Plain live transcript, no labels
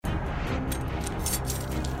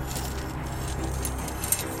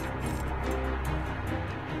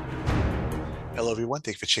Hello, everyone.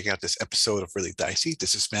 Thank you for checking out this episode of Really Dicey.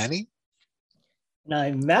 This is Manny. And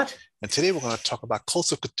I'm Matt. And today we're going to talk about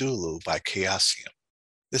Cults of Cthulhu by Chaosium.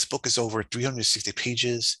 This book is over 360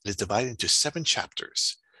 pages. It is divided into 7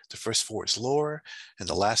 chapters. The first 4 is lore, and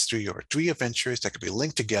the last 3 are 3 adventures that can be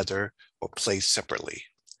linked together or played separately.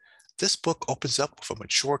 This book opens up with a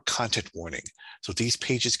mature content warning, so these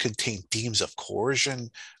pages contain themes of coercion,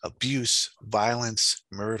 abuse, violence,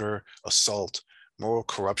 murder, assault, moral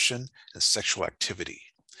corruption, and sexual activity.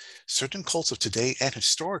 Certain cults of today and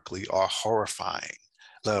historically are horrifying,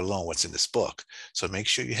 let alone what's in this book. So make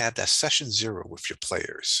sure you have that session 0 with your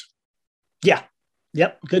players. Yeah.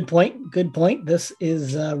 Yep. Good point. Good point. This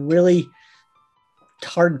is really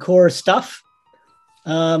hardcore stuff.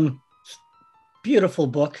 Beautiful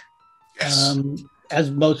book. Yes.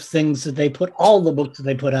 As most things that they put, all the books that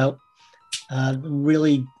they put out,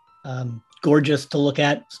 really gorgeous to look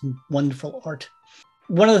at. Some wonderful art.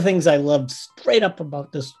 One of the things I loved straight up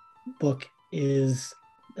about this book is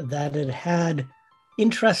that it had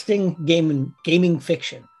interesting gaming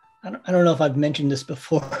fiction. I don't know if I've mentioned this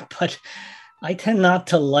before, but I tend not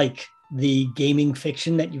to like the gaming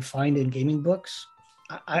fiction that you find in gaming books.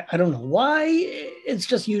 I don't know why. It's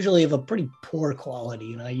just usually of a pretty poor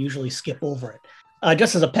quality, and I usually skip over it.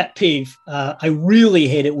 Just as a pet peeve, I really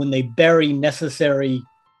hate it when they bury necessary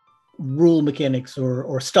rule mechanics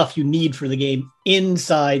or stuff you need for the game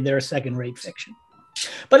inside their second-rate fiction.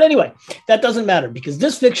 But anyway, that doesn't matter because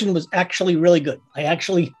this fiction was actually really good. I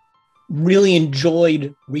actually really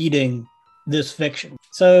enjoyed reading this fiction.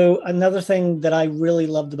 So another thing that I really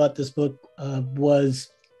loved about this book was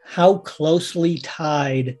how closely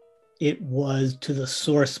tied it was to the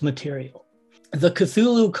source material. The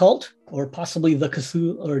Cthulhu cult, or possibly the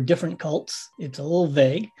Cthulhu or different cults, it's a little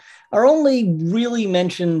vague, are only really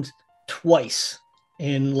mentioned twice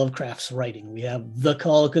in Lovecraft's writing. We have the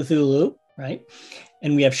Call of Cthulhu, right?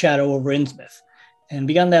 And we have Shadow over Innsmouth. And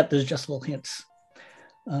beyond that, there's just little hints.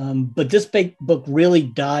 But this book really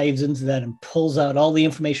dives into that and pulls out all the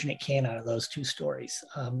information it can out of those 2 stories.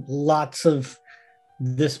 Lots of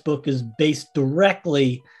this book is based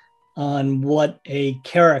directly on what a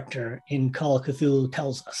character in Call of Cthulhu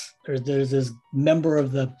tells us. There's this member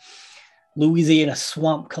of the Louisiana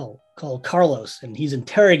swamp cult called Carlos, and he's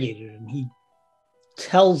interrogated, and he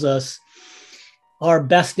tells us our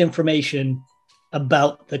best information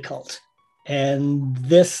about the cult. And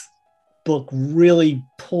this book really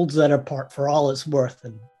pulls that apart for all it's worth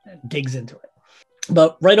and digs into it.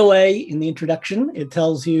 But right away in the introduction, it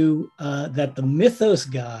tells you that the mythos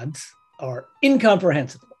gods are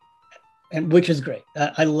incomprehensible, and which is great.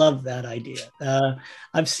 I love that idea.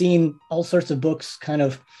 I've seen all sorts of books kind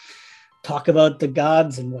of talk about the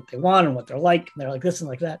gods and what they want and what they're like. And they're like this and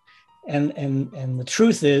like that. And the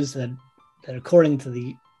truth is that according to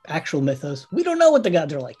the actual mythos, we don't know what the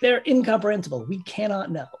gods are like. They're incomprehensible. We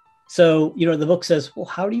cannot know. So, the book says, well,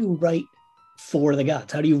 how do you write for the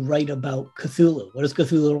gods? How do you write about Cthulhu? What does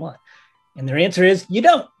Cthulhu want? And their answer is, you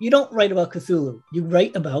don't. You don't write about Cthulhu. You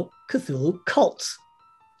write about Cthulhu cults,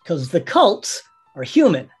 because the cults are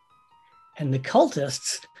human. And the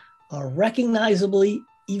cultists are recognizably,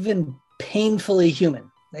 even painfully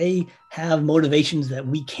human. They have motivations that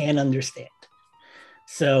we can't understand.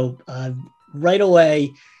 So right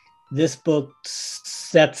away, this book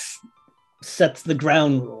sets the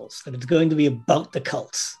ground rules that it's going to be about the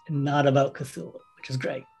cults and not about Cthulhu, which is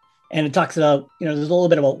great. And it talks about, there's a little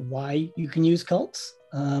bit about why you can use cults.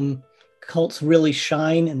 Cults really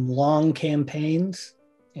shine in long campaigns,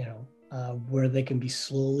 where they can be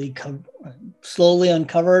slowly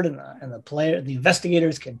uncovered, and the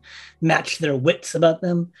investigators can match their wits about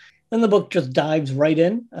them. Then the book just dives right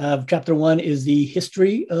in. Chapter 1 is the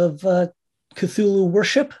history of Cthulhu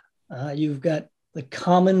worship. You've got the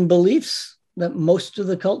common beliefs that most of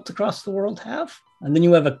the cults across the world have. And then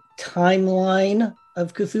you have a timeline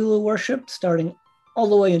of Cthulhu worship starting all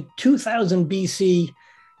the way in 2000 BC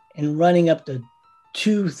and running up to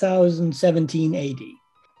 2017 AD.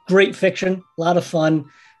 Great fiction, a lot of fun,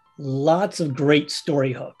 lots of great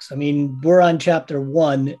story hooks. I mean, we're on chapter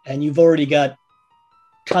 1 and you've already got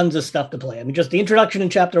tons of stuff to play. I mean, just the introduction in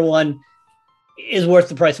chapter 1 is worth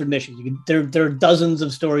the price of admission. There are dozens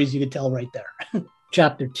of stories you could tell right there.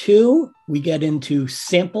 Chapter 2, we get into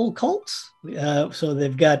sample cults. So they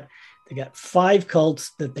got 5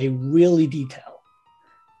 cults that they really detail.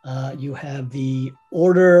 You have the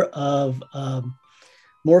Order of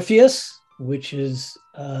Morpheus, which is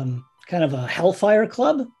kind of a hellfire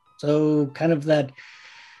club. So kind of that,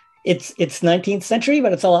 it's 19th century,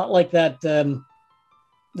 but it's a lot like that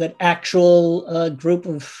that actual group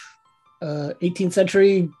of 18th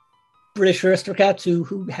century British aristocrats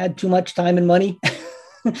who had too much time and money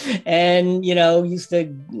and, used to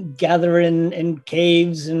gather in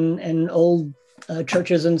caves and old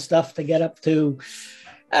churches and stuff to get up to,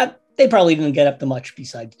 they probably didn't get up to much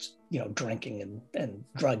besides, drinking and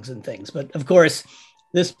drugs and things. But of course,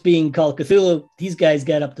 this being Call of Cthulhu, these guys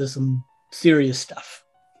get up to some serious stuff.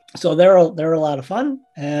 So they're a lot of fun.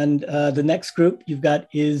 And the next group you've got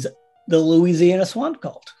is the Louisiana Swamp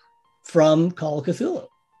Cult from Call of Cthulhu.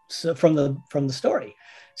 So from the story.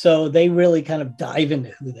 So they really kind of dive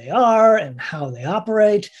into who they are and how they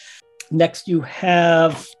operate. Next, you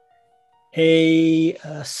have a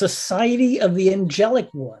Society of the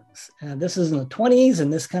Angelic Ones. This is in the 20s,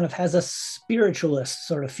 and this kind of has a spiritualist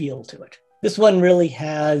sort of feel to it. This one really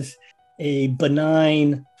has a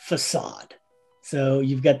benign facade. So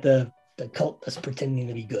you've got the cult that's pretending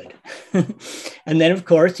to be good. And then, of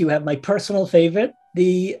course, you have my personal favorite,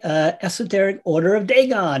 the Esoteric Order of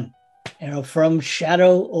Dagon, from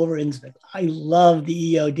Shadow over Innsmouth. I love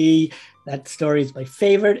the EOD. That story is my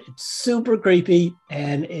favorite. It's super creepy,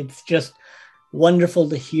 and it's just wonderful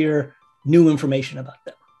to hear new information about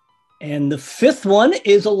them. And the fifth one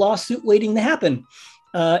is a lawsuit waiting to happen.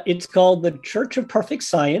 It's called the Church of Perfect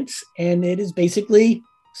Science, and it is basically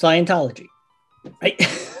Scientology, right?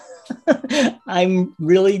 I'm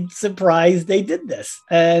really surprised they did this,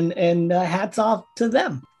 and hats off to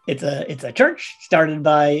them. It's a church started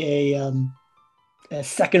by a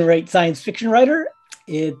second-rate science fiction writer.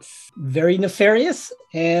 It's very nefarious,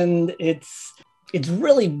 and it's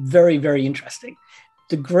really very, very interesting.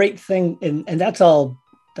 The great thing, and that's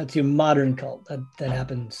your modern cult that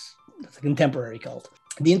happens. That's a contemporary cult.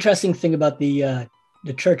 The interesting thing about the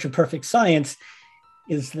Church of Perfect Science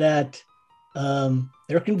is that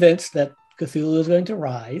they're convinced that Cthulhu is going to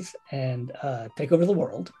rise and take over the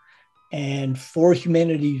world. And for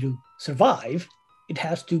humanity to survive, it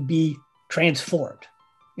has to be transformed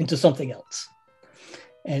into something else.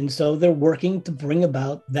 And so they're working to bring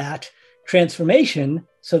about that transformation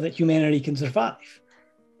so that humanity can survive.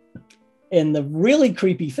 And the really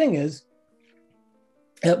creepy thing is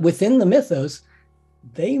that within the mythos,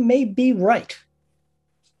 they may be right?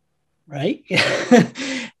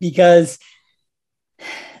 Because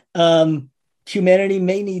humanity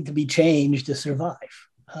may need to be changed to survive.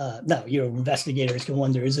 Now, investigators can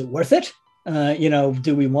wonder, is it worth it?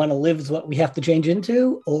 Do we want to live with what we have to change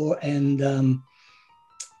into?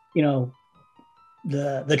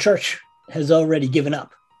 The church has already given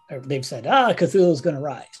up. They've said, Cthulhu is going to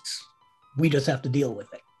rise. We just have to deal with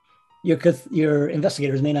it. Your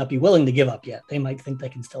investigators may not be willing to give up yet. They might think they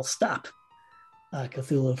can still stop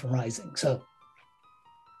Cthulhu from rising. So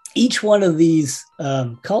each one of these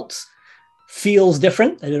cults feels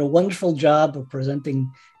different. They did a wonderful job of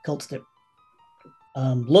presenting cults that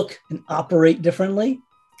look and operate differently.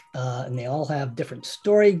 And they all have different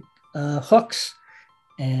story hooks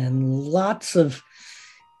and lots of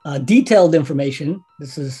detailed information.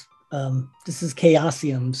 This is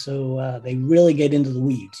Chaosium, so they really get into the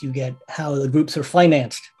weeds. You get how the groups are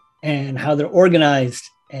financed and how they're organized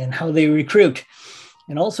and how they recruit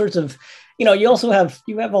and all sorts of, you also have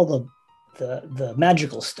all the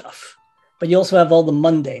magical stuff, but you also have all the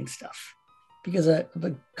mundane stuff, because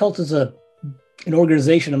the cult is an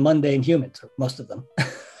organization of mundane humans, or most of them.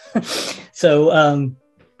 So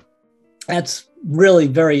that's really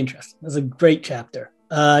very interesting. That's a great chapter.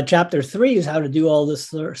 Chapter 3 is how to do all this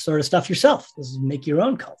sort of stuff yourself. This is make your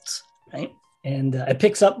own cults, right? And it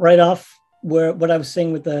picks up right off what I was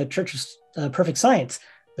saying with the Church of Perfect Science.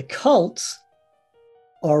 The cults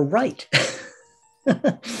are right.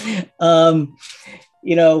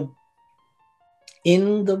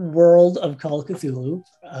 In the world of Call of Cthulhu,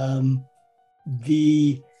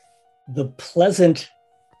 the pleasant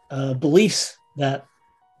beliefs that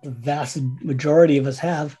the vast majority of us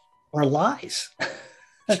have are lies.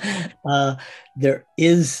 There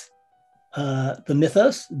is the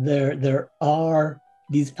mythos. There are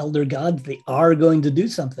these elder gods. They are going to do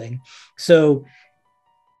something. So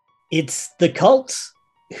it's the cults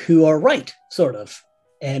who are right, sort of,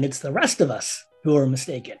 and it's the rest of us who are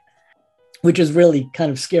mistaken, which is really kind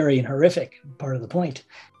of scary and horrific, part of the point.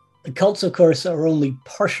 The cults, of course, are only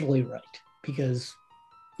partially right because,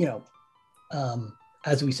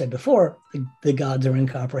 as we said before, the gods are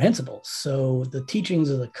incomprehensible. So the teachings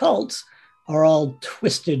of the cults are all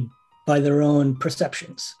twisted by their own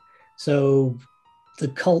perceptions. So the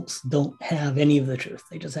cults don't have any of the truth.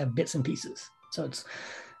 They just have bits and pieces. So it's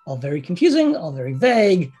all very confusing, all very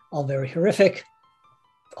vague, all very horrific,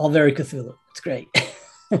 all very Cthulhu. It's great.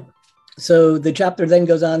 So the chapter then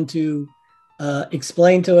goes on to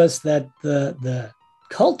explain to us that the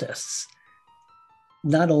cultists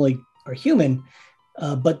not only are human,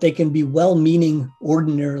 but they can be well-meaning,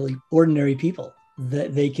 ordinary people.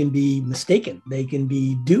 That they can be mistaken. They can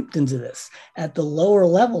be duped into this. At the lower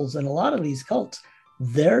levels in a lot of these cults,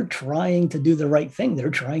 they're trying to do the right thing.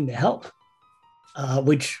 They're trying to help,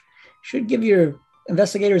 which should give your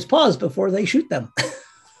investigators pause before they shoot them.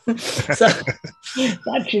 So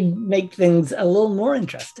that should make things a little more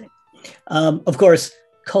interesting. Of course,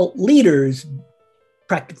 cult leaders,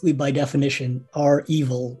 practically by definition, are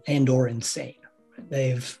evil and or insane.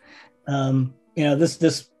 They've,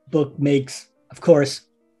 this book makes, of course,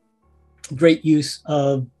 great use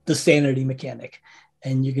of the sanity mechanic.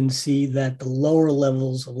 And you can see that the lower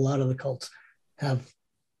levels of a lot of the cults have,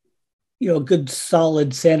 good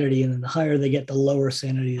solid sanity. And then the higher they get, the lower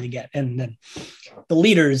sanity they get. And then the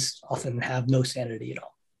leaders often have no sanity at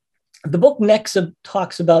all. The book next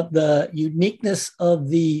talks about the uniqueness of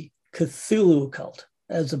the Cthulhu cult,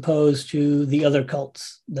 as opposed to the other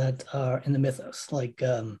cults that are in the mythos, like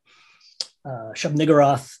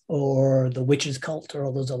Shub-Niggurath or the witches cult or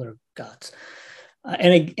all those other gods.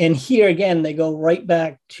 And here again, they go right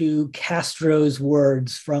back to Castro's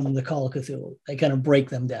words from the Call of Cthulhu. They kind of break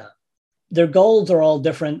them down. Their goals are all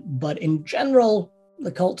different, but in general,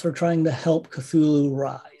 the cults are trying to help Cthulhu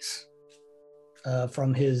rise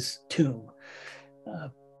from his tomb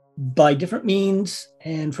by different means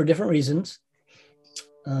and for different reasons.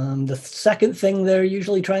 The second thing they're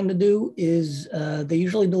usually trying to do is they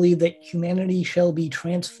usually believe that humanity shall be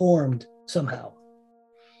transformed somehow.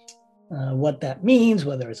 What that means,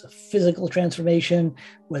 whether it's a physical transformation,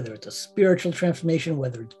 whether it's a spiritual transformation,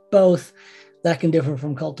 whether it's both, that can differ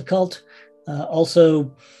from cult to cult.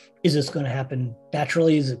 Also, is this going to happen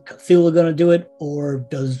naturally? Is it Cthulhu going to do it? Or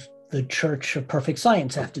does the Church of Perfect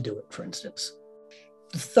Science have to do it, for instance?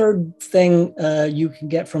 The third thing you can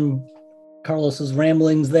get from Carlos's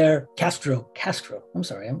ramblings there, Castro. I'm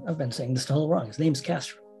sorry, I've been saying this all wrong. His name's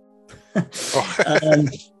Castro. Going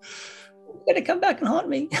to come back and haunt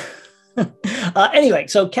me. Anyway,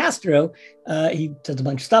 so Castro, he says a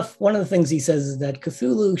bunch of stuff. One of the things he says is that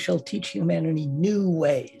Cthulhu shall teach humanity new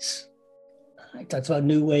ways. He talks about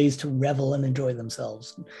new ways to revel and enjoy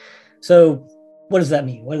themselves. So what does that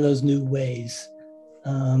mean? What are those new ways?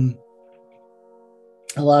 A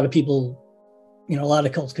lot of people, a lot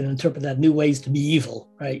of cults can interpret that new ways to be evil,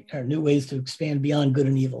 right? Or new ways to expand beyond good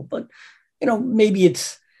and evil. But,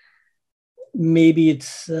 maybe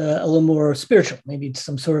it's a little more spiritual. Maybe it's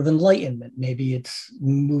some sort of enlightenment. Maybe it's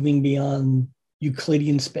moving beyond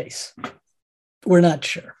Euclidean space. We're not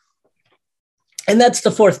sure. And that's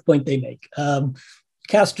the fourth point they make.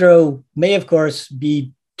 Castro may, of course,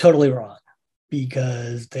 be totally wrong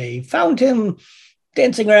because they found him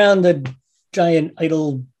dancing around the giant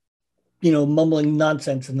idol, mumbling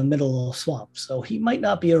nonsense in the middle of a swamp. So he might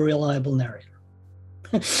not be a reliable narrator.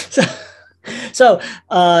 So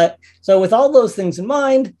with all those things in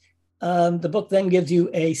mind, the book then gives you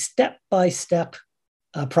a step-by-step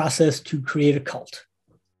process to create a cult.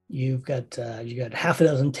 You've got half a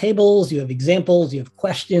dozen tables, you have examples, you have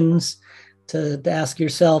questions to ask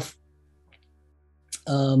yourself.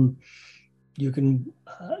 You can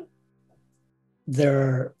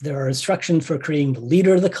there are instructions for creating the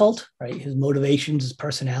leader of the cult, right? His motivations, his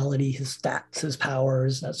personality, his stats, his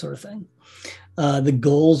powers, that sort of thing. The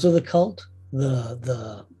goals of the cult,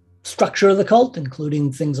 the structure of the cult,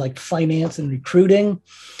 including things like finance and recruiting.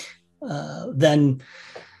 Then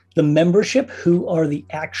the membership, who are the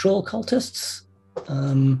actual cultists?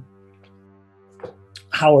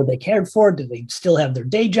 How are they cared for? Do they still have their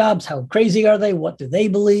day jobs? How crazy are they? What do they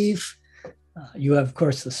believe? You have, of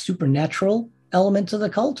course, the supernatural elements of the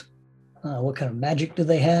cult. What kind of magic do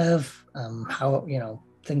they have? How,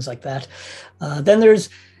 things like that. Then there's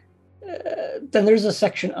a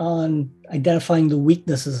section on identifying the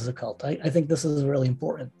weaknesses of the cult. I think this is really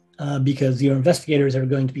important because your investigators are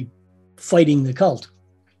going to be fighting the cult.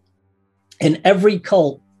 And every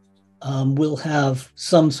cult will have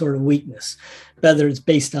some sort of weakness, whether it's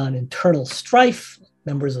based on internal strife,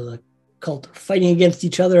 members of the cult are fighting against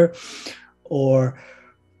each other, or,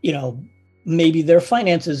 maybe their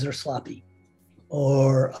finances are sloppy,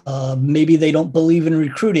 or maybe they don't believe in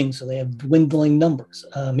recruiting, so they have dwindling numbers.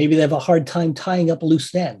 Maybe they have a hard time tying up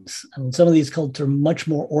loose ends. I mean, some of these cults are much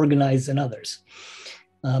more organized than others.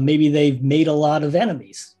 Maybe they've made a lot of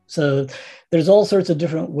enemies. So there's all sorts of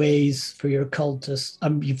different ways for your cultist,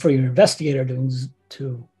 for your investigator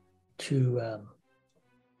to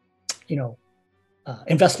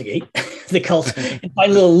investigate the cult and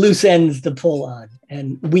find little loose ends to pull on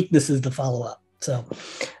and weaknesses to follow up. So,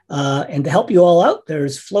 and to help you all out,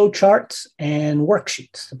 there's flow charts and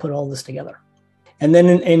worksheets to put all this together. And then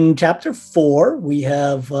in chapter 4, we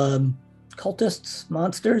have cultists,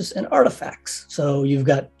 monsters, and artifacts. So you've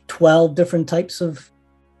got 12 different types of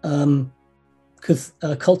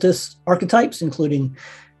cultist archetypes, including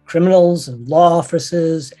criminals and law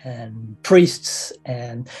officers and priests.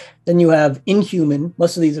 And then you have inhuman,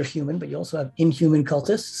 most of these are human, but you also have inhuman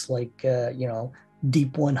cultists like,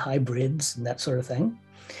 Deep One hybrids and that sort of thing.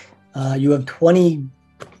 You have 20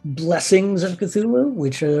 blessings of Cthulhu,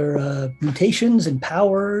 which are mutations and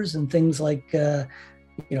powers and things like,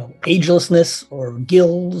 agelessness or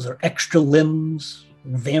gills or extra limbs,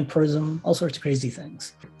 vampirism, all sorts of crazy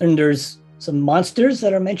things. And there's some monsters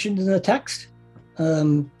that are mentioned in the text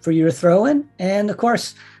for you to throw in. And of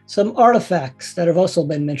course, some artifacts that have also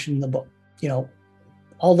been mentioned in the book.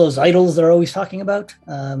 All those idols they're always talking about,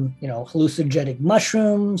 hallucinogenic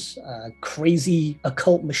mushrooms, crazy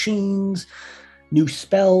occult machines, new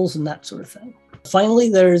spells, and that sort of thing. Finally,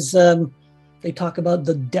 there's, they talk about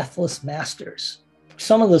the Deathless Masters.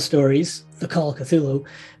 Some of the stories, the Call of Cthulhu,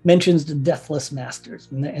 mentions the Deathless Masters,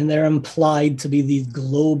 and they're implied to be these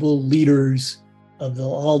global leaders of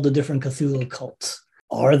all the different Cthulhu cults.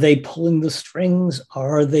 Are they pulling the strings?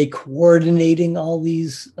 Are they coordinating all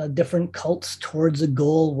these different cults towards a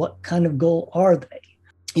goal? What kind of goal are they?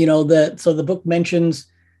 So the book mentions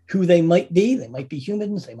who they might be. They might be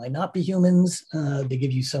humans. They might not be humans. They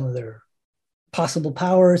give you some of their possible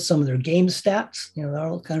powers, some of their game stats. They're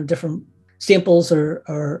all kind of different samples are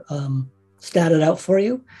statted out for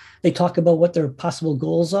you. They talk about what their possible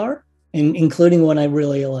goals are, including one I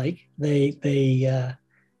really like. They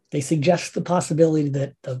suggest the possibility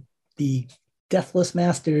that the Deathless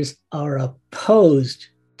Masters are opposed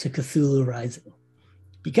to Cthulhu Rising,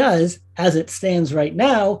 because as it stands right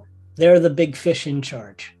now, they're the big fish in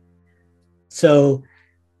charge. So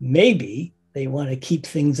maybe they want to keep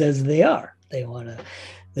things as they are.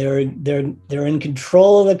 They're in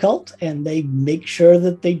control of the cult, and they make sure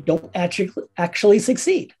that they don't actually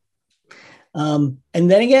succeed. And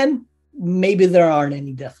then again, maybe there aren't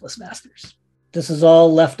any Deathless Masters. This is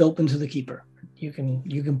all left open to the keeper. You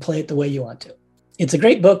can play it the way you want to. It's a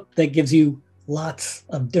great book that gives you lots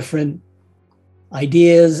of different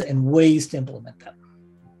ideas and ways to implement them.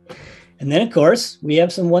 And then, of course, we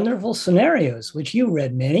have some wonderful scenarios, which you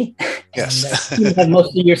read, Manny. Yes. And you have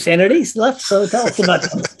most of your sanity left, so tell us about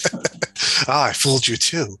them. I fooled you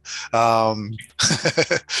too. Well,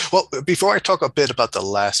 before I talk a bit about the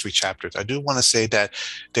last 3 chapters, I do want to say that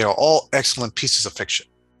they are all excellent pieces of fiction.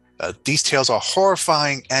 These tales are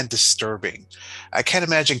horrifying and disturbing. I can't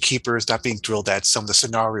imagine keepers not being thrilled at some of the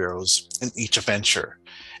scenarios in each adventure.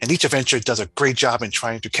 And each adventure does a great job in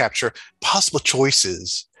trying to capture possible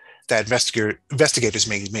choices that investigators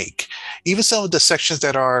may make. Even some of the sections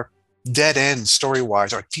that are dead end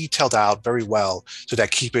story-wise are detailed out very well so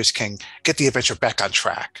that keepers can get the adventure back on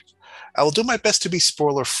track. I will do my best to be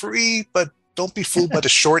spoiler-free, but don't be fooled by the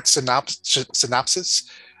short synopsis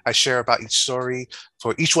I share about each story,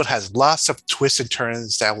 for each one has lots of twists and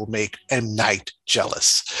turns that will make M. Night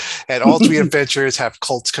jealous. And all 3 adventures have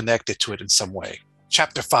cults connected to it in some way.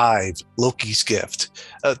 Chapter 5, Loki's Gift.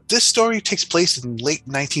 This story takes place in late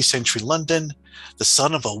 19th century London. The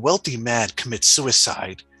son of a wealthy man commits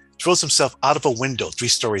suicide, throws himself out of a window 3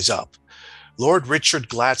 stories up. Lord Richard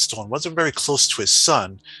Gladstone wasn't very close to his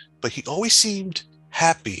son, but he always seemed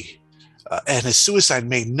happy, and his suicide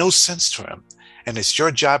made no sense to him. And it's your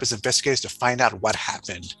job as investigators to find out what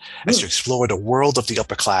happened as you explore the world of the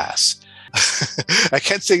upper class. I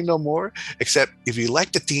can't say no more, except if you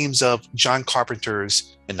like the themes of John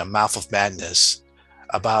Carpenter's In the Mouth of Madness,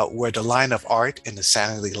 about where the line of art and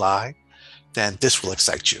insanity lie, then this will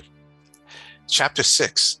excite you. Chapter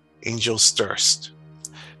 6, Angel's Thirst.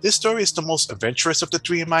 This story is the most adventurous of the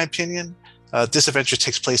 3, in my opinion. This adventure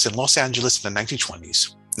takes place in Los Angeles in the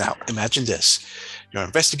 1920s. Now, imagine this. Your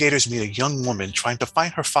investigators meet a young woman trying to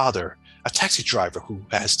find her father, a taxi driver who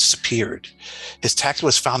has disappeared. His taxi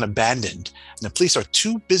was found abandoned, and the police are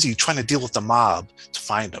too busy trying to deal with the mob to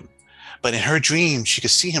find him. But in her dream, she could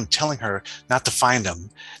see him telling her not to find him,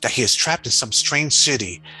 that he is trapped in some strange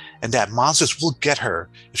city, and that monsters will get her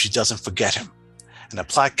if she doesn't forget him. And the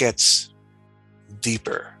plot gets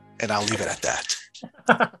deeper, and I'll leave it at that.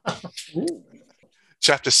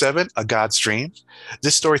 Chapter 7, A God's Dream.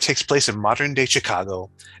 This story takes place in modern-day Chicago,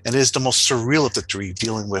 and is the most surreal of the 3,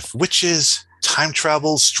 dealing with witches, time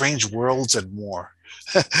travel, strange worlds, and more.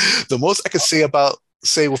 The most I can say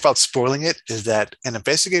without spoiling it is that an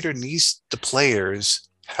investigator needs the players'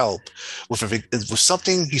 help with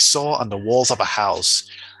something he saw on the walls of a house,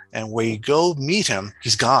 and when you go meet him,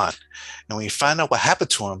 he's gone. And when you find out what happened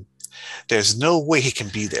to him, there's no way he can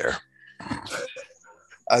be there.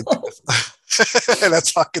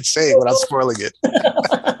 That's all I can say without spoiling it.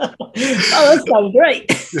 Oh, that sounds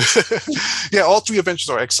great. Yeah, all three adventures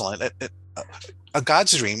are excellent. A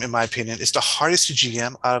God's Dream, in my opinion, is the hardest to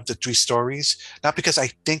GM out of the three stories. Not because I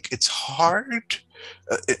think it's hard,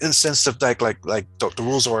 in the sense of the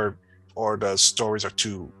rules or the stories are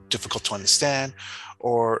too difficult to understand,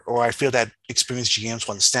 or I feel that experienced GMs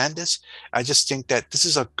will understand this. I just think that this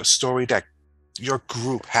is a story that your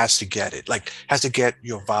group has to get it, like has to get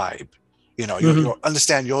your vibe. You'll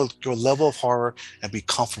understand your level of horror and be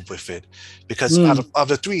comfortable with it. Because out of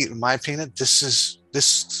the three, in my opinion, this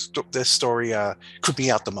story creeped me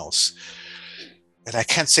out the most. And I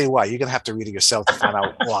can't say why. You're gonna have to read it yourself to find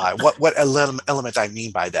out why. What element I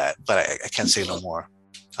mean by that, but I can't say no more.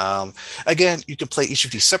 Again, you can play each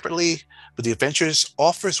of these separately, but the adventures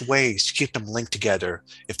offers ways to keep them linked together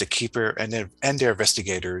if the keeper and their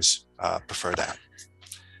investigators prefer that.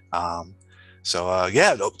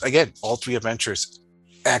 Again, all three adventures,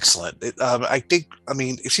 excellent.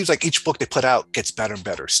 It seems like each book they put out gets better and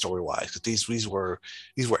better story-wise. These were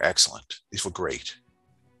excellent. These were great.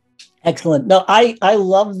 Excellent. No, I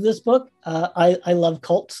love this book. I love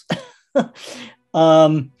cults.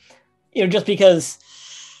 Just because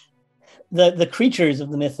the creatures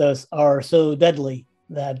of the mythos are so deadly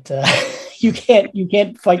that you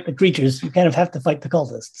can't fight the creatures. You kind of have to fight the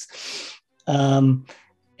cultists.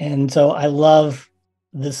 And so I love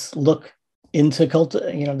this look into cults.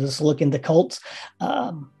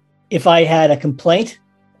 If I had a complaint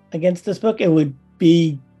against this book, it would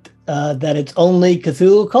be that it's only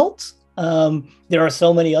Cthulhu cults. There are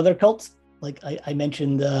so many other cults. Like I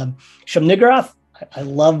mentioned Shub-Niggurath. I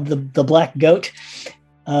love the Black Goat,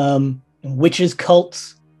 witches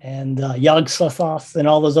cults, and Yog-Sothoth and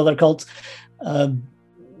all those other cults.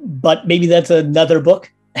 But maybe that's another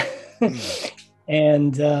book.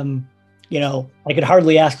 And, I could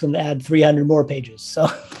hardly ask them to add 300 more pages. So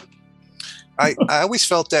I always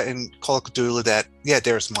felt that in Call of Cthulhu that,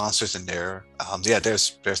 there's monsters in there.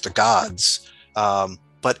 There's the gods.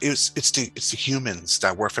 But it's the humans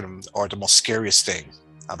that work for them are the most scariest thing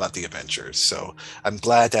about the adventures. So I'm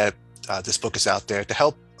glad that this book is out there to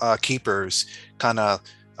help keepers kind of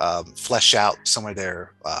flesh out some of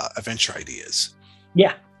their adventure ideas.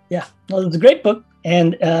 Yeah. Well, it's a great book.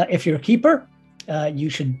 And if you're a keeper, you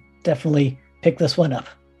should definitely pick this one up.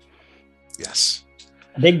 Yes.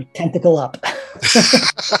 A big tentacle up.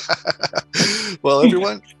 Well,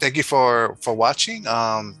 everyone, thank you for watching.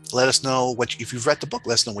 Let us know if you've read the book.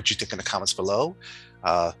 Let us know what you think in the comments below.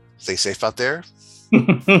 Stay safe out there.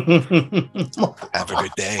 Have a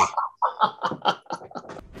good day.